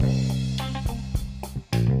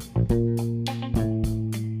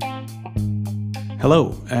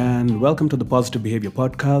Hello, and welcome to the Positive Behavior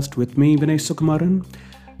Podcast with me, Vinay Sukumaran.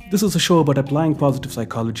 This is a show about applying positive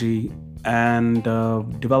psychology and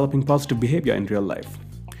developing positive behavior in real life.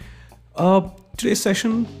 Today's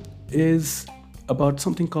session is about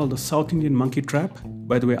something called the South Indian Monkey Trap.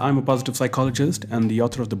 By the way, I'm a positive psychologist and the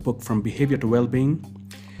author of the book From Behavior to Wellbeing.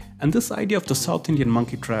 And this idea of the South Indian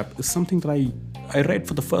Monkey Trap is something that I read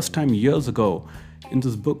for the first time years ago in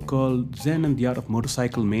this book called Zen and the Art of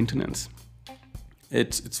Motorcycle Maintenance.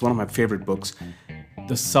 It's one of my favorite books.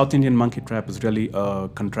 The South Indian Monkey Trap is really a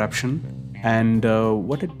contraption, and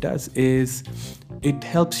what it does is it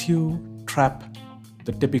helps you trap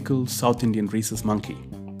the typical South Indian rhesus monkey.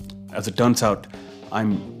 As it turns out,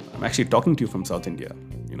 I'm actually talking to you from South India,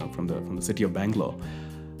 from the city of Bangalore.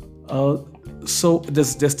 So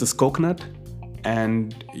there's this coconut,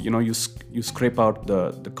 and you scrape out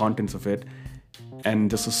the contents of it, and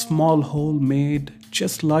there's a small hole made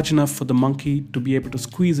just large enough for the monkey to be able to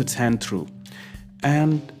squeeze its hand through.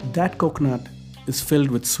 And that coconut is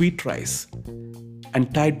filled with sweet rice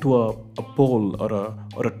and tied to a pole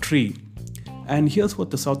or a tree. And here's what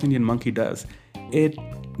the South Indian monkey does. It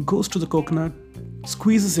goes to the coconut,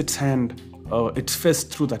 squeezes its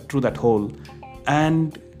fist through that hole,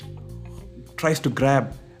 and tries to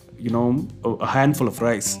grab, a handful of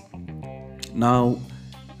rice. Now,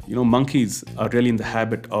 monkeys are really in the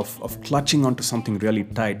habit of clutching onto something really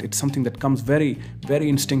tight. It's something that comes very, very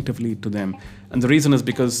instinctively to them. And the reason is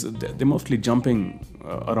because they're mostly jumping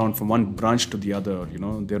around from one branch to the other.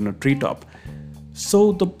 They're in a treetop.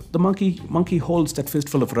 So the monkey holds that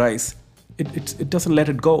fistful of rice. It doesn't let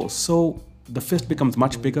it go. So the fist becomes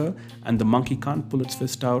much bigger, and the monkey can't pull its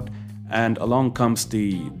fist out. And along comes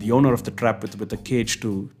the owner of the trap with a cage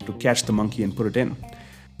to catch the monkey and put it in.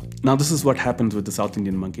 Now, this is what happens with the South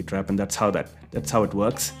Indian Monkey Trap, and that's how it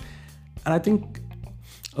works. And I think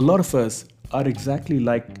a lot of us are exactly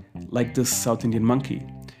like this South Indian monkey.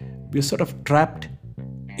 We're sort of trapped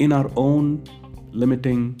in our own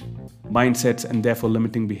limiting mindsets and therefore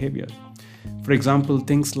limiting behaviors. For example,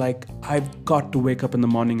 things like, I've got to wake up in the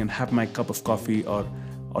morning and have my cup of coffee or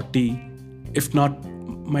tea. If not,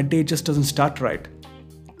 my day just doesn't start right.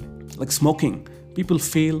 Like smoking. People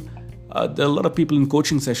feel there are a lot of people in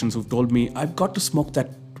coaching sessions who've told me, I've got to smoke that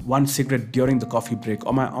one cigarette during the coffee break,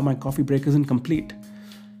 or my coffee break isn't complete.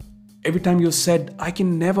 Every time you said, I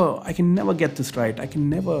can never get this right. I can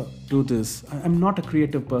never do this. I'm not a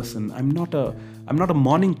creative person. I'm not a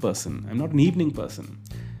morning person. I'm not an evening person.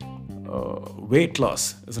 Weight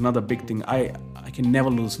loss is another big thing. I can never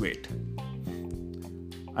lose weight.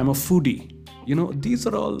 I'm a foodie. These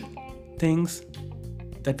are all things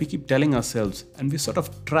that we keep telling ourselves, and we're sort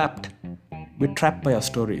of trapped. We're trapped by our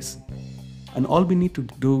stories. And all we need to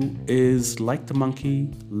do is, like the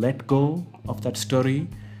monkey, let go of that story,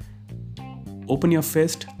 open your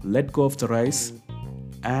fist, let go of the rice,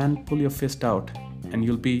 and pull your fist out, and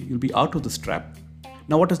you'll be out of this trap.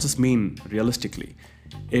 Now, what does this mean realistically?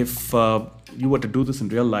 If you were to do this in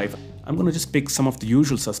real life, I'm going to just pick some of the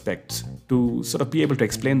usual suspects to sort of be able to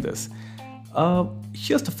explain this.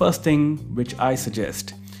 Here's the first thing which I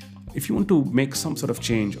suggest. If you want to make some sort of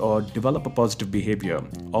change or develop a positive behavior,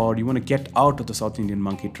 or you want to get out of the South Indian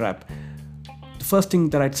monkey trap, the first thing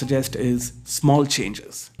that I'd suggest is small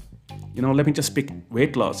changes. Let me just pick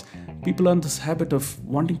weight loss. People are in this habit of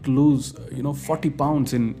wanting to lose, 40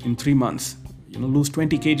 pounds in 3 months, lose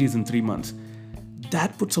 20 kgs in 3 months.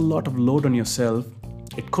 That puts a lot of load on yourself.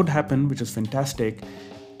 It could happen, which is fantastic.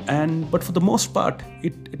 But for the most part,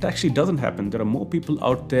 it actually doesn't happen. There are more people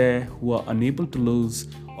out there who are unable to lose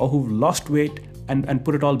or who've lost weight and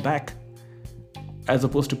put it all back, as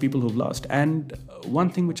opposed to people who've lost. And one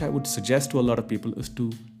thing which I would suggest to a lot of people is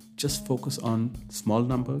to just focus on small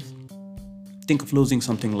numbers. Think of losing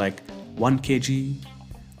something like 1 kg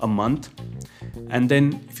a month. And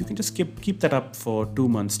then if you can just keep that up for 2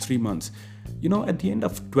 months, 3 months, at the end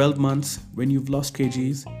of 12 months, when you've lost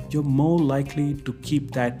kgs, you're more likely to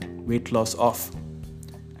keep that weight loss off.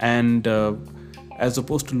 And as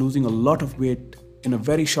opposed to losing a lot of weight in a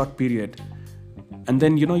very short period. And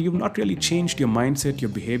then, you've not really changed your mindset,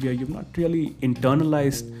 your behavior. You've not really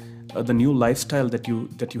internalized the new lifestyle that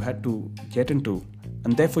you had to get into.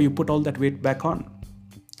 And therefore, you put all that weight back on.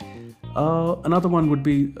 Another one would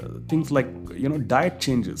be things like, diet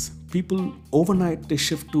changes. People overnight, they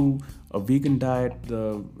shift to a vegan diet,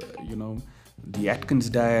 the Atkins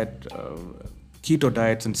diet, keto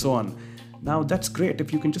diets, and so on. Now, that's great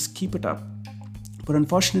if you can just keep it up. But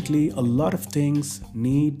unfortunately, a lot of things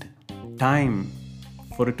need time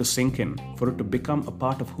for it to sink in, for it to become a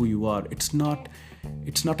part of who you are. It's not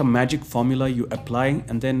It's not a magic formula you apply,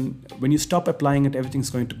 and then when you stop applying it, everything's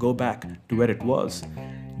going to go back to where it was.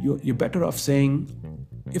 You're better off saying,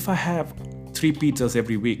 if I have 3 pizzas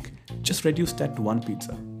every week, just reduce that to 1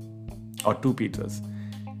 pizza or 2 pizzas.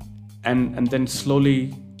 And then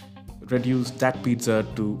slowly reduce that pizza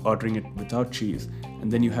to ordering it without cheese.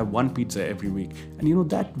 And then you have 1 pizza every week. And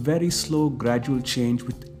that very slow, gradual change,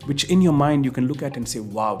 which in your mind you can look at and say,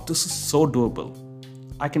 wow, this is so doable.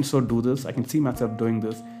 I can so do this. I can see myself doing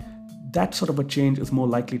this. That sort of a change is more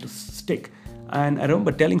likely to stick. And I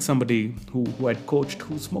remember telling somebody who I'd coached,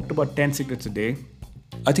 who smoked about 10 cigarettes a day.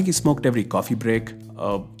 I think he smoked every coffee break,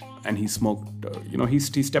 and he smoked, he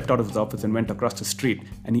stepped out of his office and went across the street,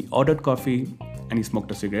 and he ordered coffee and he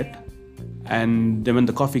smoked a cigarette. And then when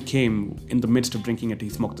the coffee came, in the midst of drinking it, he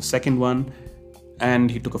smoked the second one,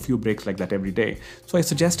 and he took a few breaks like that every day. So I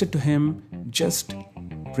suggested to him, just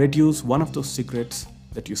reduce one of those cigarettes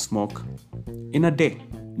that you smoke in a day,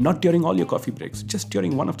 not during all your coffee breaks, just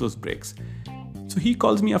during one of those breaks. So he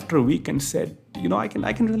calls me after a week and said, I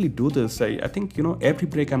can really do this. I think, every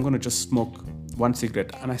break I'm going to just smoke 1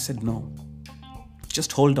 cigarette. And I said, no,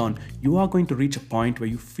 just hold on. You are going to reach a point where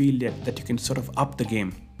you feel that you can sort of up the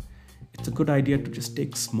game. It's a good idea to just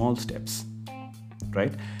take small steps,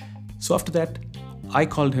 right? So after that, I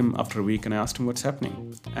called him after a week and I asked him what's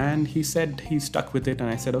happening. And he said he stuck with it. And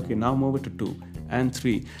I said, okay, now move it to 2 and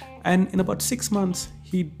 3. And in about 6 months,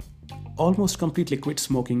 he almost completely quit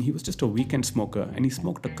smoking. He was just a weekend smoker, and he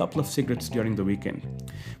smoked a couple of cigarettes during the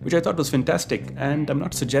weekend, which I thought was fantastic. And I'm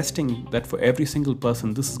not suggesting that for every single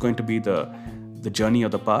person this is going to be the journey or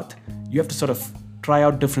the path. You have to sort of try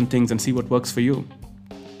out different things and see what works for you.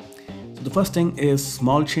 So the first thing is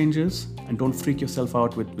small changes, and don't freak yourself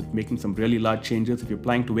out with making some really large changes. If you're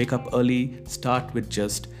planning to wake up early, start with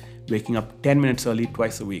just waking up 10 minutes early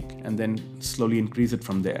twice a week, and then slowly increase it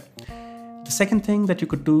from there. The second thing that you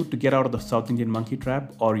could do to get out of the South Indian monkey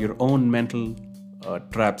trap or your own mental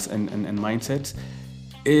traps and mindsets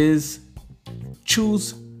is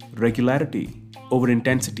choose regularity over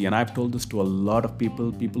intensity. And I've told this to a lot of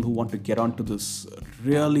people who want to get onto this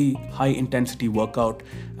really high intensity workout,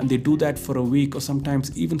 and they do that for a week or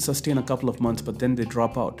sometimes even sustain a couple of months, but then they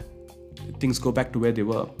drop out. Things go back to where they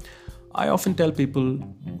were. I often tell people,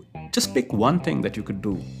 just pick one thing that you could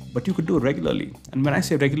do, but you could do regularly. And when I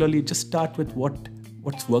say regularly, just start with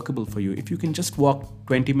what's workable for you. If you can just walk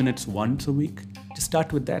 20 minutes once a week, just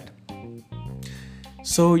start with that.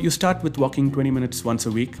 So you start with walking 20 minutes once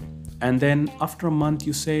a week, and then after a month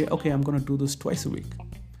you say, okay, I'm going to do this twice a week.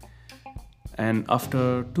 And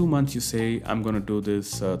after 2 months you say, I'm going to do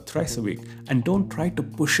this thrice a week. And don't try to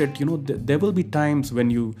push it. There will be times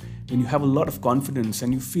when you have a lot of confidence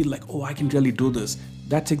and you feel like, oh, I can really do this.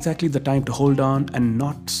 That's exactly the time to hold on and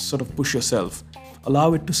not sort of push yourself.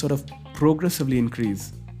 Allow it to sort of progressively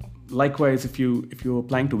increase. Likewise, if you're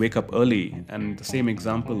planning to wake up early, and the same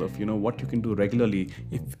example of what you can do regularly,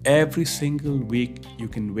 if every single week you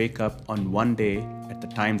can wake up on one day at the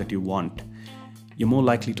time that you want, you're more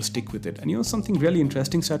likely to stick with it. And something really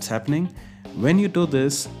interesting starts happening. When you do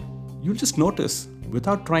this, you'll just notice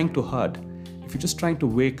without trying too hard. If you're just trying to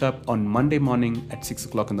wake up on Monday morning at 6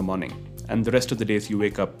 o'clock in the morning, and the rest of the days you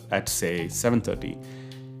wake up at, say, 7:30.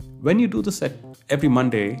 When you do this at every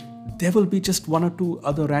Monday, there will be just 1 or 2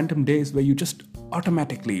 other random days where you just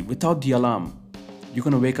automatically, without the alarm, you're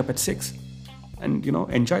going to wake up at 6 and,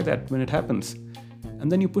 enjoy that when it happens.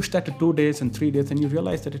 And then you push that to 2 days and 3 days, and you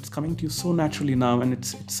realize that it's coming to you so naturally now, and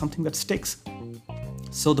it's something that sticks.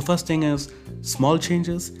 So the first thing is small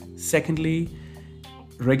changes. Secondly,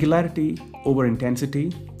 regularity over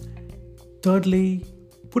intensity. Thirdly,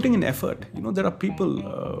 putting in effort. There are people,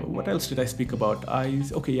 what else did I speak about? I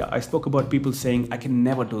spoke about people saying, I can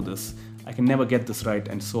never do this. I can never get this right,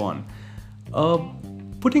 and so on.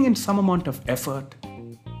 Putting in some amount of effort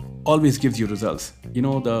always gives you results.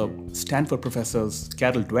 The Stanford professors,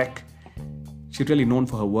 Carol Dweck, she's really known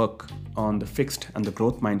for her work on the fixed and the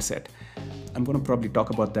growth mindset. I'm going to probably talk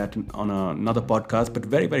about that on another podcast, but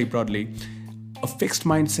very, very broadly, a fixed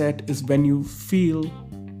mindset is when you feel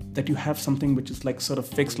that you have something which is like sort of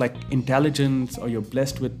fixed, like intelligence, or you're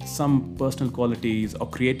blessed with some personal qualities or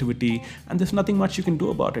creativity, and there's nothing much you can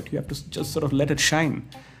do about it. You have to just sort of let it shine.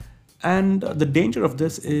 And the danger of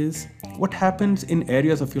this is what happens in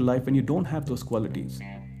areas of your life when you don't have those qualities.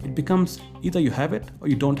 It becomes either you have it or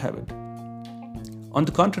you don't have it. On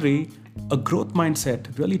the contrary, a growth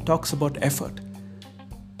mindset really talks about effort.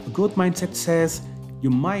 A growth mindset says you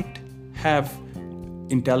might have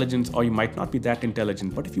intelligence or you might not be that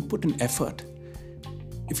intelligent, but if you put in effort,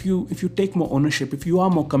 if you take more ownership, if you are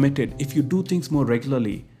more committed, if you do things more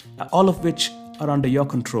regularly, all of which are under your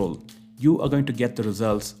control, you are going to get the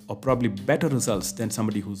results, or probably better results, than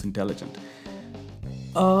somebody who's intelligent.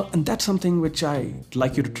 And that's something which I'd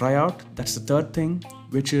like you to try out. That's the third thing,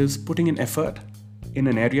 which is putting in effort in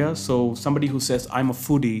an area. So somebody who says, I'm a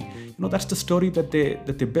foodie, that's the story that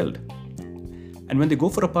they build. And when they go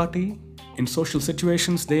for a party, in social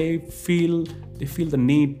situations, they feel the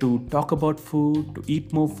need to talk about food, to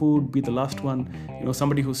eat more food, be the last one.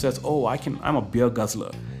 Somebody who says, I'm a beer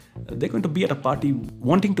guzzler. They're going to be at a party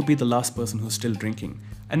wanting to be the last person who's still drinking.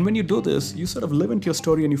 And when you do this, you sort of live into your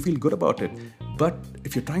story and you feel good about it. But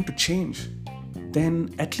if you're trying to change,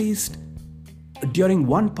 then at least during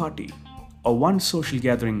one party or one social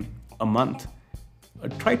gathering a month,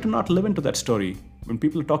 try to not live into that story. When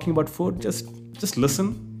people are talking about food, just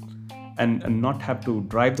listen and not have to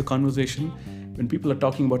drive the conversation. When people are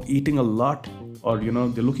talking about eating a lot, or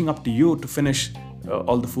they're looking up to you to finish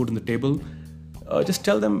all the food on the table, just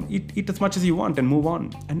tell them, eat as much as you want and move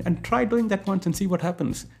on. And try doing that once and see what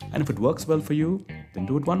happens. And if it works well for you, then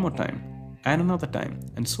do it one more time and another time,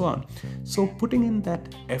 and so on. So putting in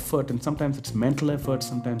that effort, and sometimes it's mental effort,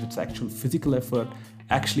 sometimes it's actual physical effort,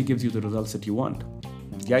 actually gives you the results that you want.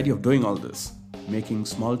 The idea of doing all this, making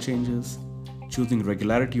small changes, choosing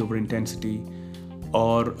regularity over intensity,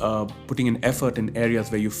 or putting in effort in areas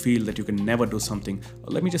where you feel that you can never do something.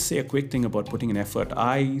 Let me just say a quick thing about putting in effort.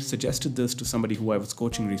 I suggested this to somebody who I was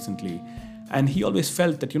coaching recently, and he always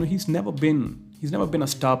felt that he's never been a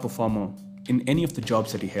star performer in any of the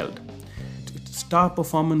jobs that he held. Star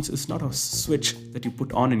performance is not a switch that you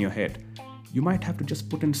put on in your head. You might have to just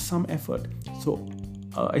put in some effort. So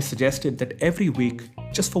I suggested that every week,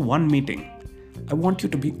 just for one meeting, I want you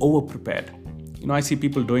to be over prepared. I see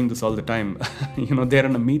people doing this all the time. They're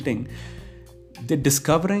in a meeting. They're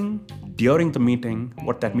discovering during the meeting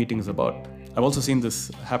what that meeting is about. I've also seen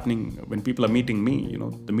this happening when people are meeting me.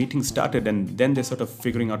 The meeting started and then they're sort of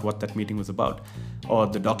figuring out what that meeting was about, or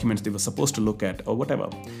the documents they were supposed to look at, or whatever.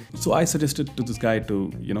 So I suggested to this guy to,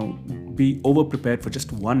 be over prepared for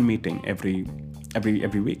just one meeting every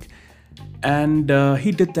week. And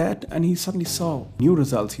he did that, and he suddenly saw new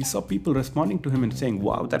results. He saw people responding to him and saying,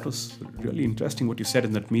 wow, that was really interesting what you said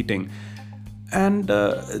in that meeting. And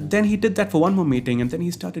then he did that for one more meeting, and then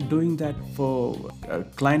he started doing that for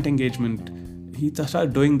client engagement. He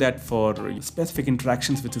started doing that for specific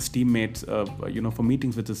interactions with his teammates, for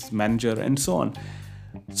meetings with his manager, and so on.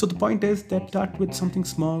 So the point is that start with something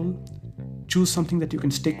small, choose something that you can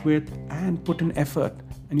stick with, and put in effort,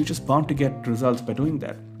 and you're just bound to get results by doing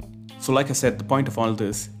that. So like I said, the point of all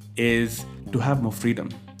this is to have more freedom.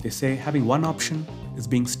 They say having one option is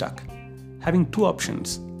being stuck. Having two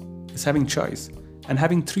options is having choice. And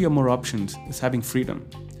having three or more options is having freedom.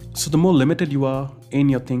 So the more limited you are in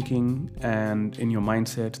your thinking and in your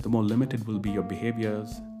mindset, the more limited will be your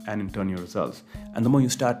behaviors and in turn your results. And the more you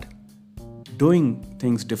start doing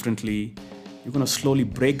things differently, you're going to slowly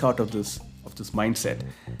break out of this mindset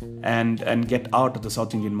and get out of the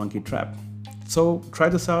South Indian monkey trap. So try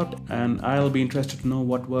this out, and I'll be interested to know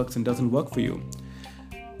what works and doesn't work for you.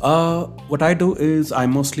 What I do is I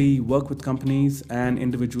mostly work with companies and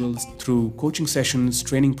individuals through coaching sessions,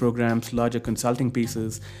 training programs, larger consulting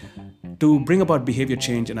pieces to bring about behavior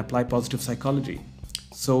change and apply positive psychology.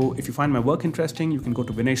 So if you find my work interesting, you can go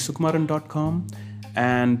to vineshsukumaran.com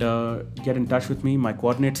and get in touch with me. My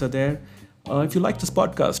coordinates are there. If you like this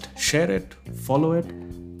podcast, share it, follow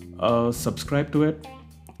it, subscribe to it.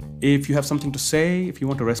 If you have something to say, if you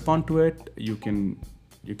want to respond to it, you can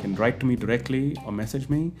write to me directly or message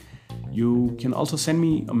me. You can also send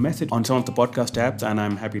me a message on some of the podcast apps, and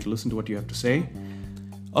I'm happy to listen to what you have to say.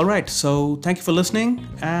 All right, so thank you for listening,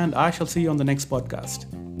 and I shall see you on the next podcast.